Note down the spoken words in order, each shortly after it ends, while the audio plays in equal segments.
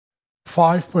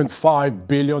$5.5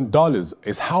 billion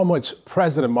is how much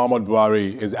President Muhammadu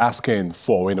Buhari is asking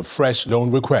for in a fresh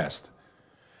loan request.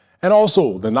 And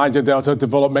also, the Niger Delta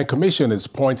Development Commission is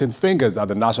pointing fingers at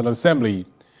the National Assembly.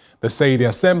 They say the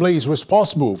Assembly is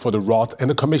responsible for the rot in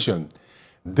the Commission.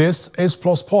 This is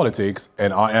Plus Politics,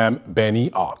 and I am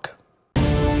Benny Ark.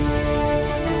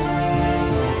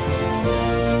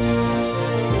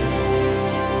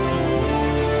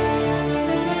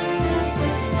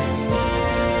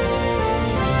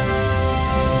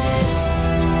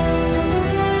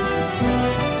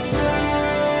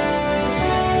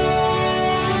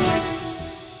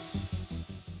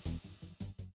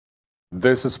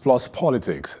 This is Plus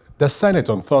Politics. The Senate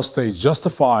on Thursday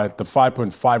justified the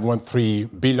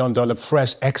 $5.513 billion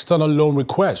fresh external loan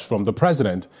request from the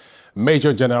President,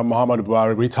 Major General Muhammadu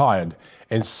Buhari, retired,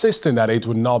 insisting that it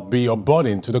would not be a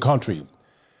burden to the country.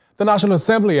 The National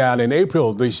Assembly had in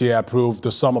April this year approved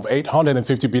the sum of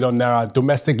 850 billion naira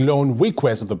domestic loan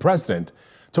request of the President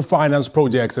to finance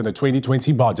projects in the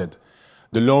 2020 budget.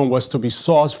 The loan was to be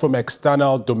sourced from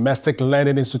external domestic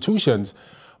lending institutions,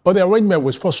 but the arrangement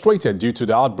was frustrated due to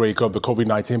the outbreak of the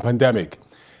COVID-19 pandemic.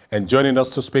 And joining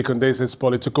us to speak on this is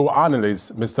political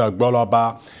analyst, Mr.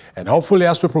 Gbola. And hopefully,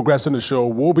 as we progress in the show,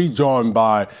 we'll be joined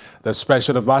by the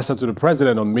Special Advisor to the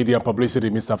President on Media and Publicity,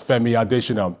 Mr. Femi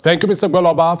Adesina. Thank you, Mr.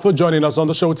 Gbola, for joining us on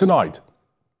the show tonight.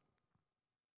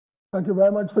 Thank you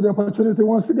very much for the opportunity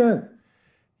once again.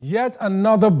 Yet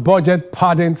another budget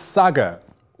padding saga.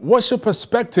 What's your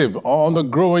perspective on the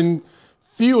growing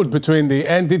feud between the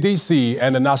NDDC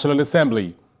and the National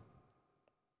Assembly?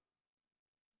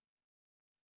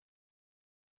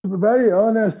 To be very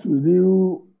honest with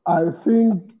you, I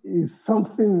think it's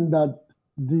something that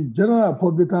the general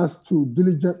public has to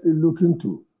diligently look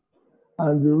into.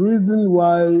 And the reason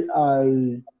why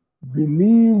I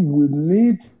believe we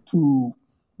need to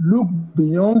look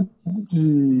beyond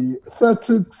the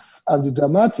theatrics and the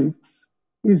dramatics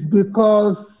is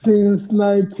because since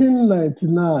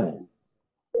 1999,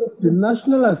 the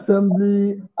National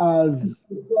Assembly has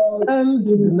earned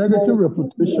the negative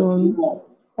reputation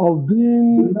of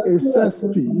being a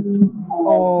cesspit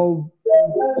of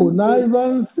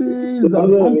connivances and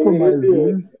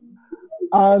compromises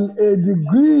and a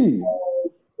degree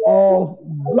of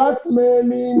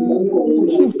blackmailing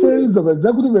chieftains of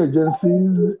executive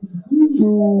agencies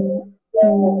for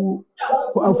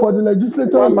the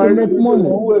legislators to make money.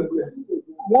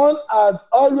 One had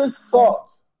always thought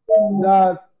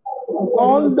that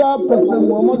under President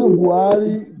Muhammadu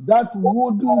Buhari, that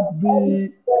wouldn't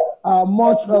be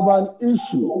much of an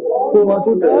issue.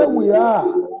 But there we are.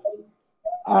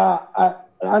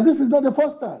 And this is not the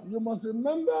first time. You must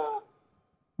remember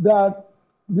that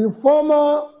the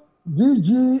former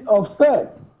DG of SEC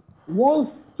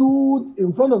once stood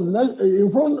in front of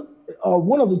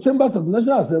one of the chambers of the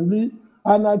National Assembly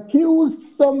and accused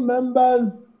some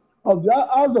members of the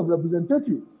House of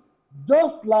Representatives,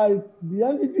 just like the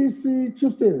NDDC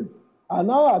chieftains are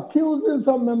now accusing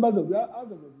some members of the House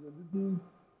of Representatives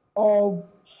of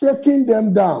shaking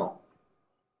them down.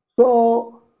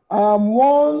 So I'm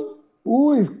one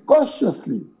who is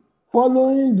cautiously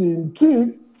following the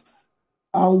intrigues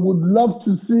and would love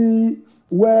to see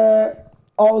where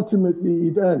ultimately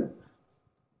it ends.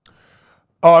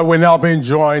 We're now being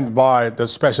joined by the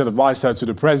Special Advisor to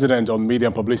the President on Media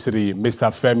and Publicity, Mr.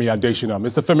 Femi Adesina.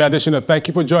 Mr. Femi Adesina, thank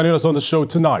you for joining us on the show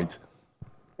tonight.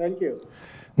 Thank you.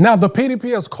 Now, the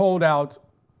PDP has called out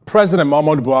President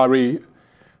Muhammadu Buhari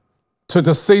to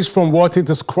desist from what it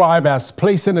described as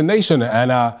placing the nation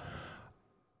on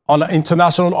an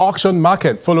international auction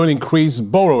market following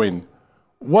increased borrowing.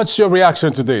 What's your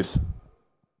reaction to this?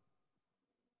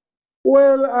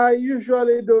 Well, I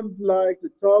usually don't like to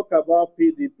talk about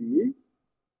PDP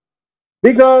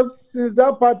because since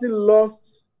that party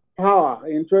lost power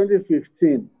in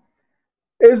 2015,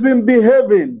 it's been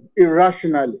behaving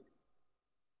irrationally,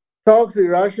 talks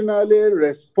irrationally,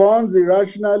 responds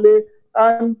irrationally,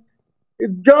 and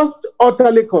it's just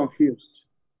utterly confused.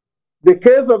 The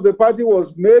case of the party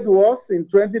was made worse in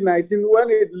 2019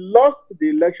 when it lost the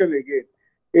election again.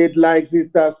 It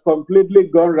has completely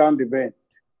gone round the bend.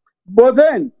 But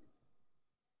then,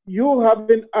 you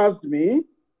haven't asked me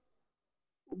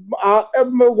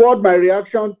what my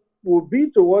reaction would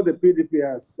be to what the PDP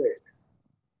has said.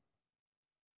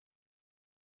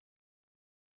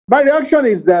 My reaction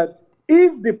is that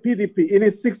if the PDP in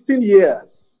its 16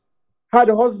 years had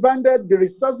husbanded the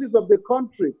resources of the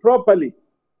country properly,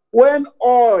 when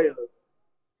oil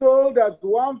sold at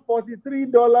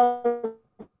 $143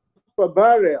 per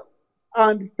barrel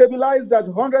and stabilized at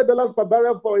 $100 per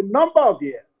barrel for a number of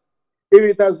years, if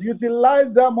it has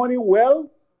utilized that money well,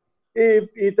 if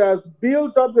it has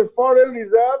built up the foreign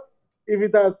reserve, if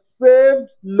it has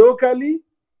saved locally,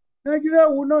 Nigeria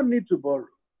will not need to borrow.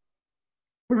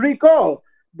 Recall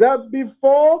that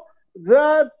before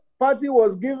that party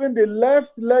was given the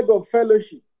left leg of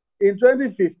fellowship in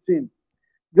 2015,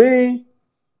 the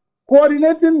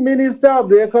coordinating minister of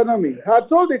the economy had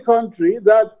told the country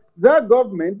that that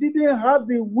government didn't have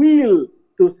the will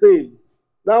to save.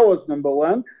 That was number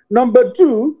one. Number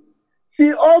two,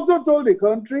 she also told the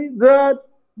country that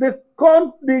the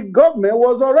government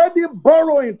was already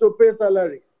borrowing to pay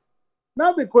salaries.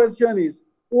 Now the question is,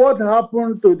 what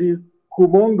happened to the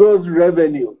humongous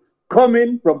revenue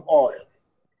coming from oil?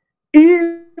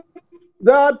 If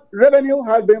that revenue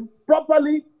had been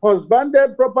properly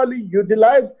husbanded, properly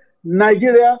utilized,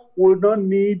 Nigeria would not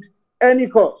need any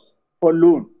cause for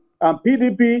loan. And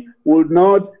PDP would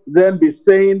not then be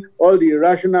saying all the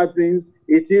irrational things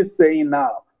it is saying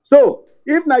now. So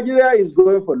if Nigeria is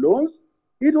going for loans,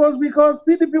 it was because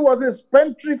PDP was a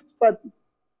spendthrift party.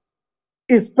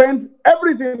 It spent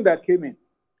everything that came in.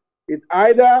 It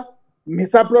either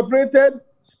misappropriated,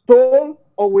 stole,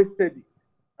 or wasted it.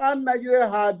 And Nigeria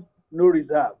had no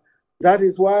reserve. That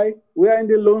is why we are in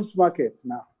the loans market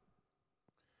now.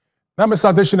 Now,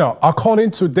 Mr. Adesina,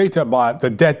 according to data by the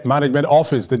Debt Management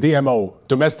Office, the DMO,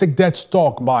 domestic debt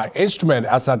stock by instrument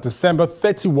as at December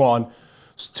 31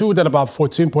 stood at about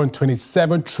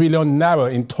 14.27 trillion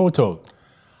naira in total.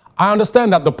 I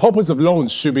understand that the purpose of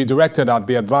loans should be directed at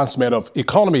the advancement of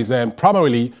economies and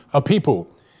primarily a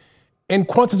people. In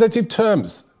quantitative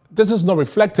terms, this is not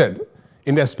reflected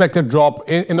in the expected drop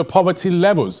in the poverty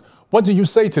levels. What do you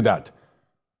say to that?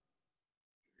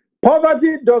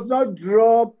 Poverty does not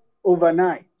drop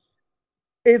overnight.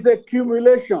 It's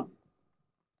accumulation.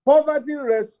 Poverty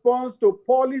responds to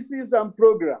policies and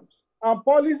programs. And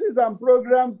policies and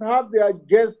programs have their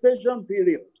gestation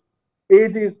period.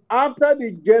 It is after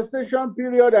the gestation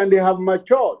period and they have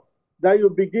matured that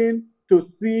you begin to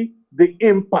see the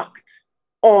impact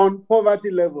on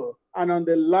poverty level and on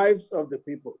the lives of the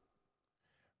people.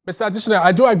 Mr. Adesina,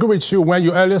 I do agree with you when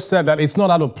you earlier said that it's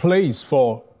not out of place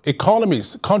for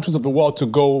economies, countries of the world to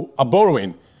go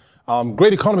borrowing.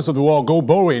 Great economies of the world go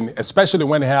borrowing, especially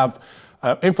when they have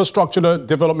infrastructure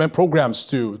development programs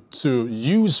to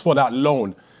use for that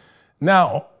loan.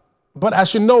 Now, but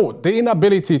as you know, the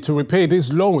inability to repay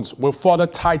these loans will further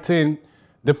tighten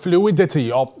the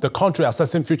fluidity of the country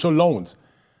assessing future loans.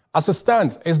 As it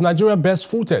stands, is Nigeria best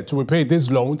suited to repay these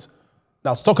loans?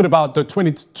 Now, talking about the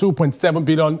 $22.7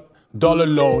 billion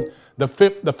loan, the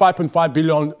 5.5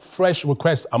 billion fresh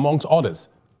request, amongst others.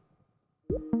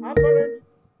 According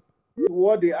to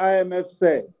what the IMF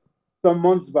said some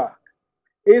months back,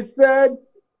 it said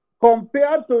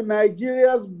compared to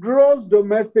Nigeria's gross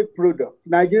domestic product,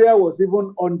 Nigeria was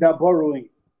even under borrowing.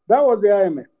 That was the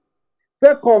IMF.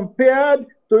 So compared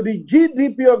to the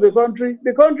GDP of the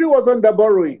country was under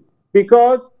borrowing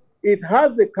because it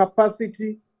has the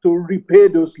capacity to repay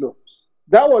those loans.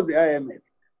 That was the IMF.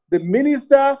 The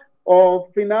Minister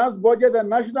of Finance, Budget and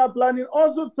National Planning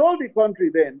also told the country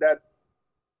then that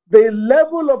the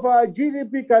level of our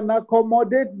GDP can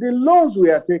accommodate the loans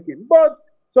we are taking. But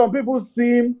some people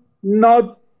seem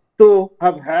not to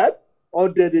have heard, or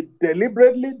they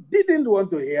deliberately didn't want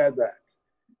to hear that.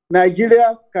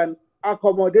 Nigeria can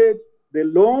accommodate the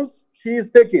loans she is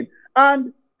taking.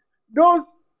 And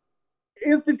those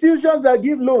institutions that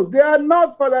give loans, they are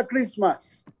not Father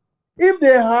Christmas. If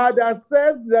they had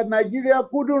assessed that Nigeria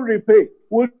couldn't repay,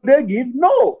 would they give?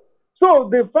 No. So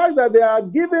the fact that they are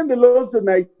giving the loans to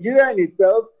Nigeria in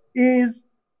itself is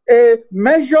a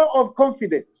measure of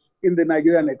confidence in the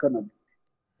Nigerian economy.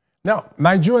 Now,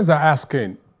 Nigerians are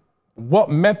asking, what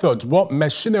methods, what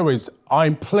machineries are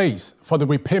in place for the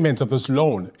repayment of this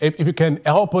loan? If you can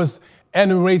help us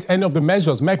enumerate any of the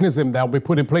measures, mechanisms that will be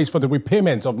put in place for the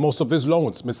repayment of most of these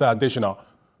loans, Mr. Adesina.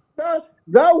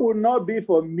 That would not be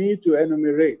for me to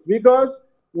enumerate, because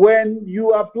when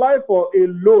you apply for a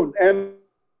loan and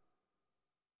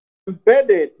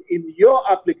embedded in your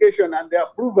application and the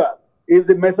approval is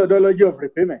the methodology of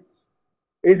repayment.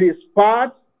 It is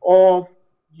part of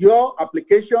your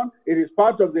application. It is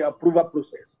part of the approval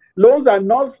process. Loans are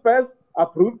not first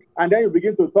approved and then you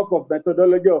begin to talk of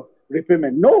methodology of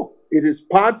repayment. No, it is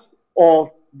part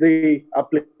of the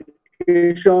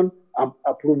application and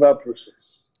approval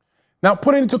process. Now,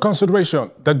 putting into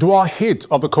consideration the dual hit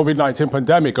of the COVID-19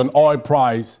 pandemic on oil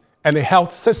price and the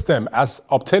health system as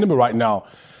obtainable right now,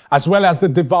 as well as the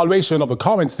devaluation of the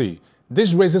currency,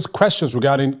 this raises questions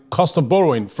regarding cost of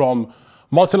borrowing from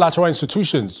multilateral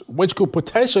institutions, which could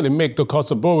potentially make the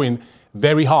cost of borrowing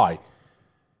very high.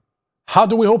 How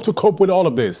do we hope to cope with all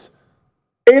of this?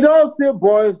 It all still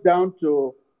boils down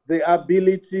to the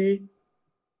ability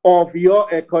of your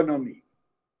economy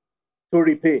to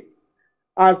repay.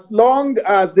 As long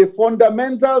as the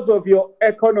fundamentals of your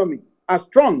economy are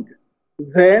strong,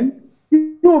 then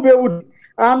you will be able to.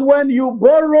 And when you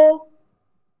borrow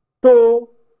to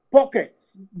pocket,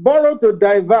 borrow to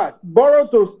divert, borrow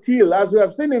to steal, as we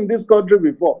have seen in this country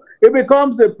before, it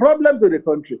becomes a problem to the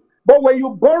country. But when you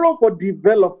borrow for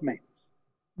development,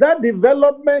 that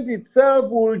development itself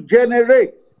will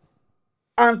generate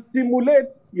and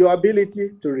stimulate your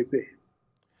ability to repay.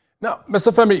 Now,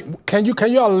 Mr. Femi,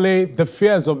 can you allay the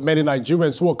fears of many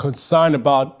Nigerians who are concerned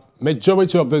about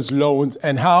majority of these loans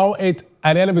and how it,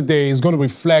 at the end of the day, is going to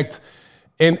reflect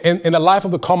in the life of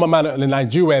the common man in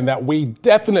Nigeria, and that we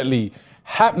definitely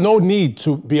have no need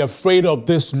to be afraid of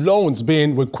these loans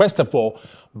being requested for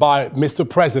by Mr.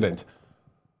 President?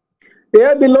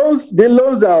 Yeah, the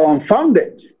loans are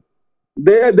unfounded.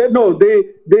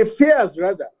 The fears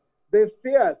rather. The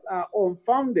fears are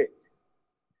unfounded.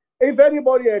 If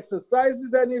anybody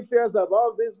exercises any fears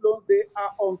about these loans, they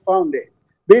are unfounded.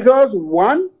 Because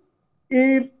one,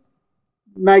 if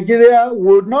Nigeria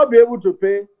would not be able to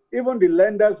pay, even the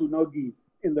lenders will not give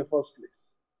in the first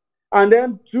place. And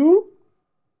then two,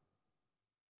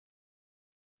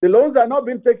 the loans are not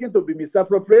being taken to be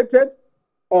misappropriated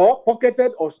or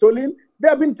pocketed or stolen. They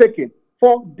have been taken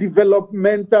for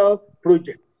developmental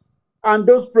projects. And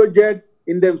those projects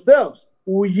in themselves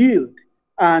will yield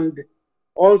and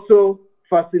also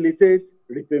facilitate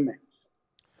repayment.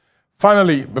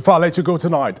 Finally, before I let you go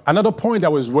tonight, another point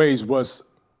that was raised was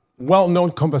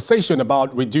well-known conversation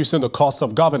about reducing the cost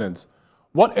of governance.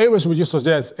 What areas would you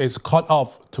suggest is cut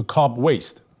off to curb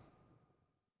waste?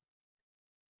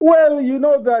 Well, you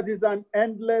know that is an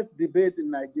endless debate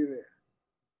in Nigeria,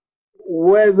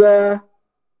 whether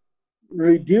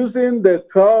reducing the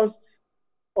cost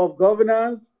of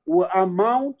governance will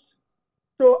amount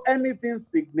to anything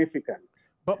significant.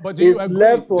 But do you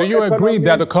agree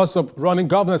that the cost of running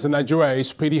governance in Nigeria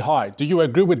is pretty high? Do you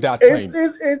agree with that claim?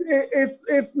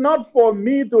 It's not for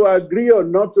me to agree or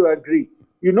not to agree.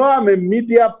 You know, I'm a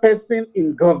media person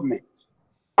in government.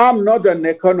 I'm not an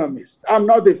economist. I'm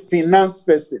not a finance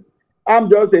person. I'm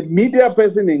just a media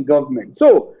person in government.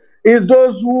 So it's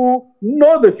those who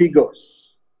know the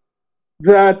figures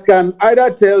that can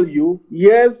either tell you,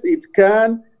 yes, it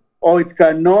can or it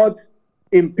cannot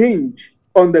impinge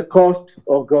on the cost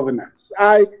of governance.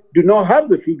 I do not have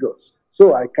the figures,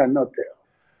 so I cannot tell.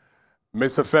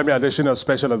 Mr. Femi Adesina,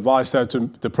 Special Advisor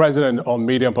to the President on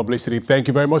Media and Publicity, thank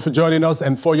you very much for joining us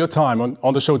and for your time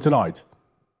on the show tonight.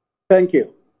 Thank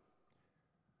you.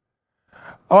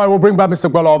 All right, we'll bring back Mr.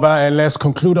 Gbola and let's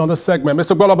conclude on the segment.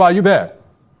 Mr. Gbola, are you there?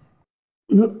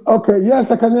 Okay,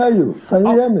 yes, I can hear you. Can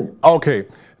you hear me? Okay.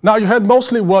 Now, you heard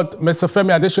mostly what Mr.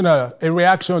 Femi Adesina, in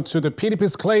reaction to the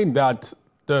PDP's claim that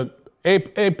the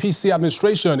APC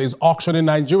administration is auctioning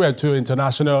Nigeria to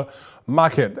international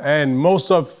market, and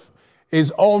most of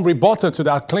his own rebuttal to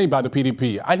that claim by the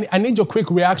PDP. I need your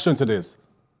quick reaction to this.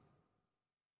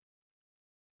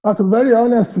 To be very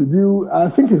honest with you, I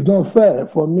think it's not fair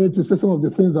for me to say some of the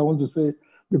things I want to say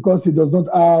because he does not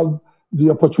have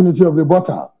the opportunity of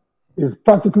rebuttal. It's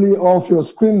practically off your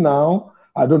screen now.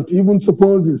 I don't even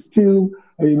suppose he's still,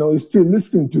 he's still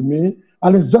listening to me.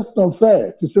 And it's just not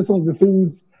fair to say some of the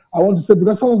things I want to say,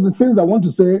 because some of the things I want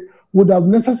to say would have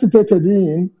necessitated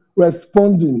him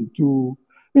responding to.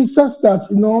 It's just that,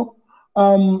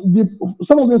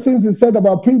 some of the things he said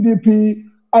about PDP,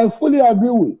 I fully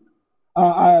agree with.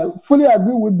 I fully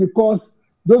agree with, because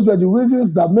those were the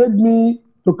reasons that made me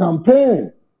to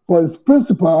campaign for his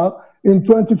principle in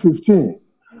 2015.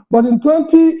 But in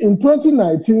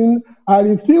 2019, I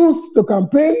refused to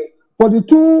campaign for the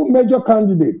two major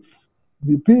candidates,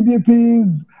 the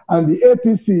PDPs and the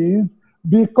APCs,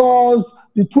 because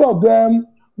the two of them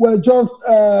were just,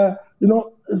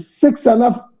 six and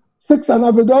a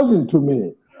half a dozen to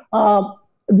me.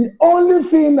 The only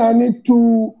thing I need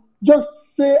to just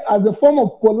say as a form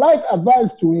of polite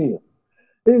advice to him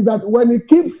is that when he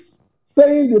keeps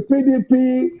saying the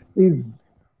PDP is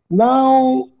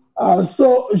now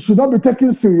so it should not be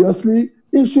taken seriously,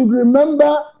 he should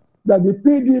remember that the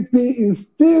PDP is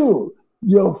still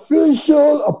the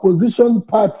official opposition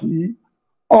party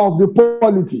of the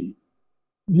polity.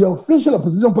 The official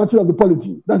opposition party of the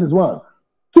polity. That is one.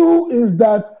 Two is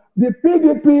that the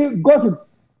PDP got its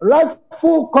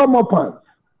rightful comeuppance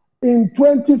in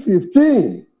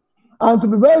 2015. And to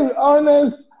be very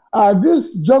honest, at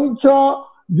this juncture,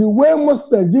 the way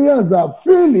most Nigerians are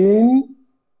feeling,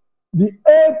 the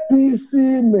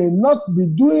APC may not be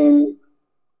doing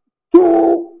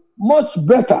too much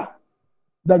better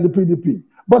than the PDP.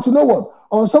 But you know what?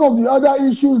 on some of the other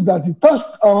issues that he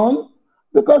touched on,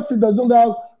 because it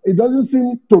doesn't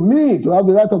seem to me to have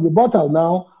the right of rebuttal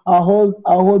now. I'll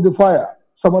hold the fire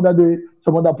some other day,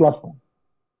 some other platform.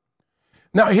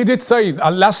 Now, he did say,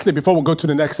 lastly, before we go to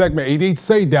the next segment, he did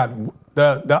say that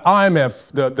the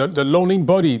IMF, the loaning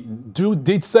body,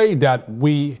 did say that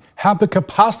we have the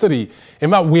capacity.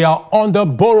 In fact, we are under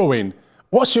borrowing.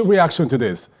 What's your reaction to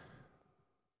this?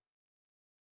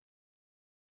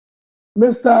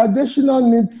 Mr. Adesina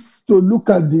needs to look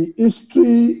at the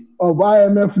history of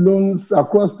IMF loans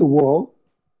across the world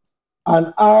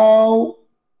and how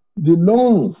the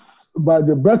loans by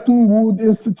the Bretton Woods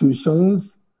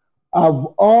institutions have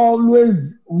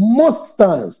always, most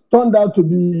times, turned out to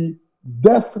be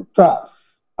death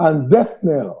traps and death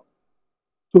knell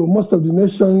to most of the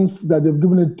nations that they've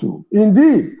given it to.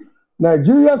 Indeed,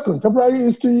 Nigeria's contemporary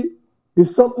history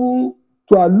is something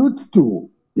to allude to.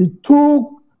 It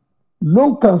took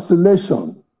loan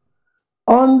cancellation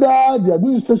under the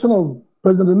administration of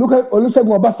President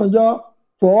Olusegun Obasanjo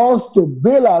for us to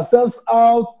bail ourselves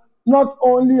out not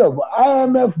only of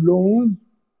IMF loans,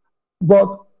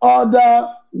 but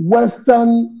other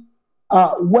Western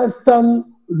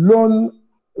loan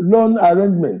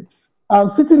arrangements. I'm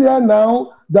sitting here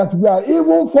now that we are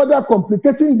even further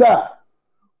complicating that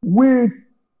with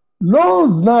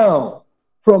loans now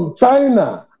from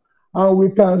China, and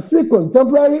we can see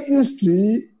contemporary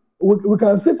history, we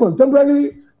can see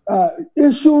contemporary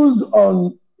issues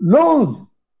on loans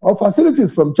or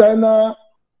facilities from China,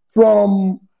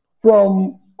 from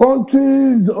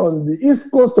countries on the east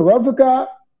coast of Africa,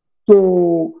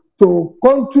 to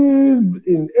countries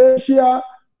in Asia,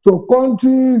 to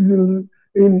countries in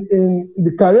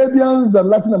the Caribbean and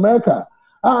Latin America.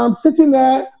 I'm sitting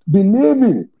there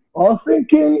believing or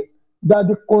thinking that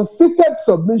the conceited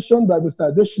submission by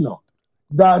Mr. Adesina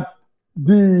that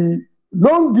the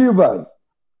loan givers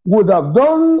would have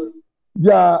done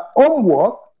their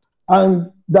homework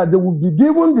and that they would be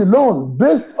given the loan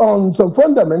based on some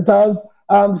fundamentals.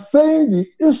 I'm saying the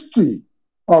history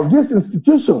of these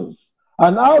institutions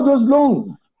and how those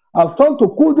loans have turned to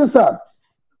cul-de-sacs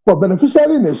for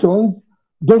beneficiary nations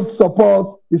don't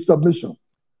support the submission.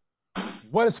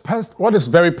 What is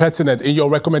very pertinent in your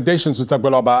recommendations, Mr.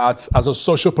 Gbola, as a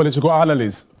social-political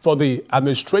analyst for the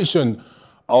administration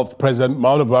of President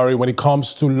Muhammadu Buhari when it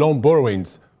comes to loan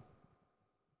borrowings?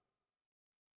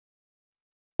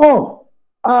 Oh,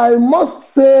 I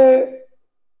must say,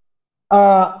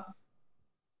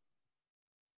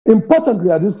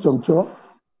 importantly at this juncture,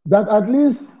 that at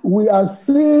least we are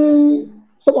seeing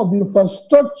some of the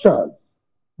infrastructures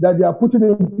that they are putting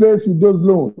in place with those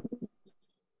loans.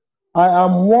 I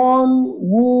am one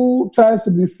who tries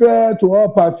to be fair to all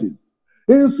parties,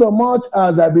 in so much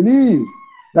as I believe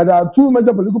that our two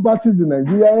major political parties in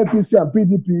Nigeria, APC and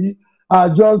PDP, are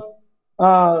just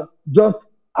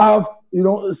have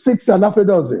 6 and a half a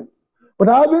dozen. But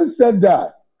having said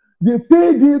that, the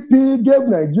PDP gave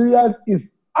Nigeria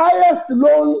its highest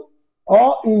loan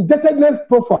or indebtedness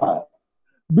profile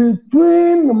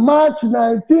between March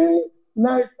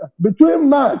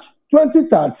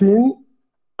 2013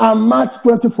 and March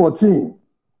 2014.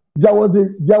 There was a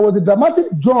dramatic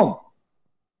jump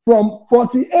from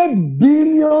 $48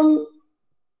 billion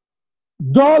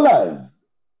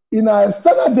in our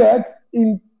external debt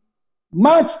in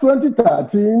March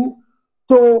 2013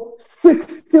 to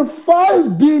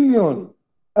 $65 billion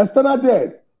external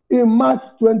debt in March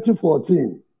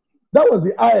 2014. That was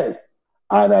the highest.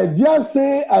 And I dare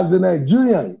say, as a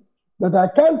Nigerian, that I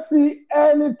can't see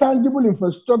any tangible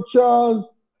infrastructures,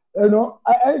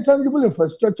 any tangible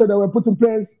infrastructure that were put in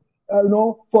place,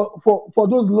 for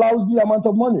those lousy amount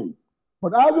of money.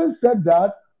 But having said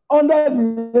that, under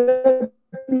the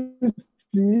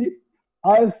APC,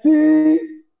 I see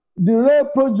the rail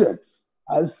projects.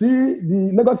 I see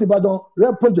the Lagos-Ibadan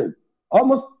rail project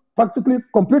almost practically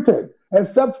completed,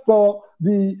 except for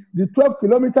the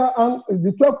 12-kilometer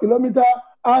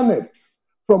annex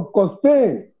from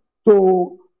Costain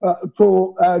to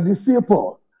the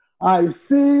seaport. I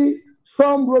see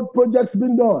some road projects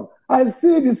being done. I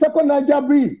see the second Niger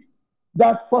bridge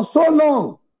that for so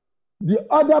long the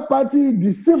other party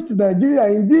deceived Nigeria.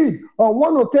 Indeed, on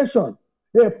one occasion,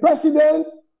 a president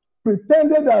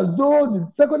pretended as though the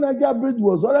second Niger bridge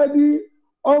was already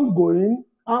ongoing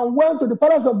and went to the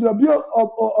palace of the Obi of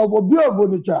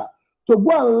Onitsha to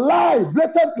go and lie,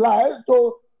 blatant lie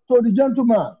to the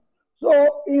gentleman.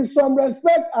 So in some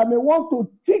respect, I may want to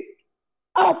tick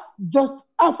just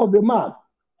half of the mark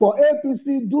for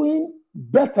APC doing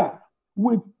better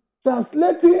with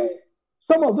translating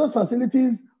some of those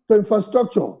facilities to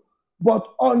infrastructure. But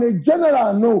on a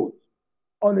general note,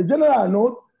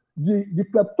 the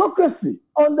kleptocracy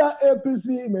under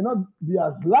APC may not be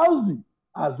as lousy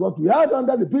as what we had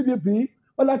under the PDP.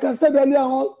 But like I said earlier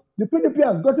on, the PDP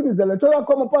has gotten its electoral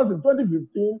common pass in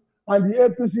 2015, and the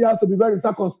APC has to be very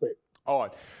circumspect. All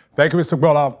right. Thank you, Mr.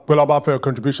 Gbola, for your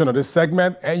contribution to this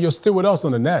segment. And you're still with us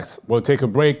on the next. We'll take a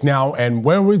break now. And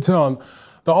when we return,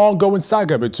 the ongoing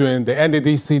saga between the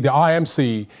NDDC, the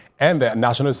IMC, and the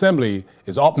National Assembly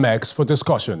is up next for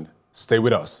discussion. Stay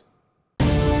with us.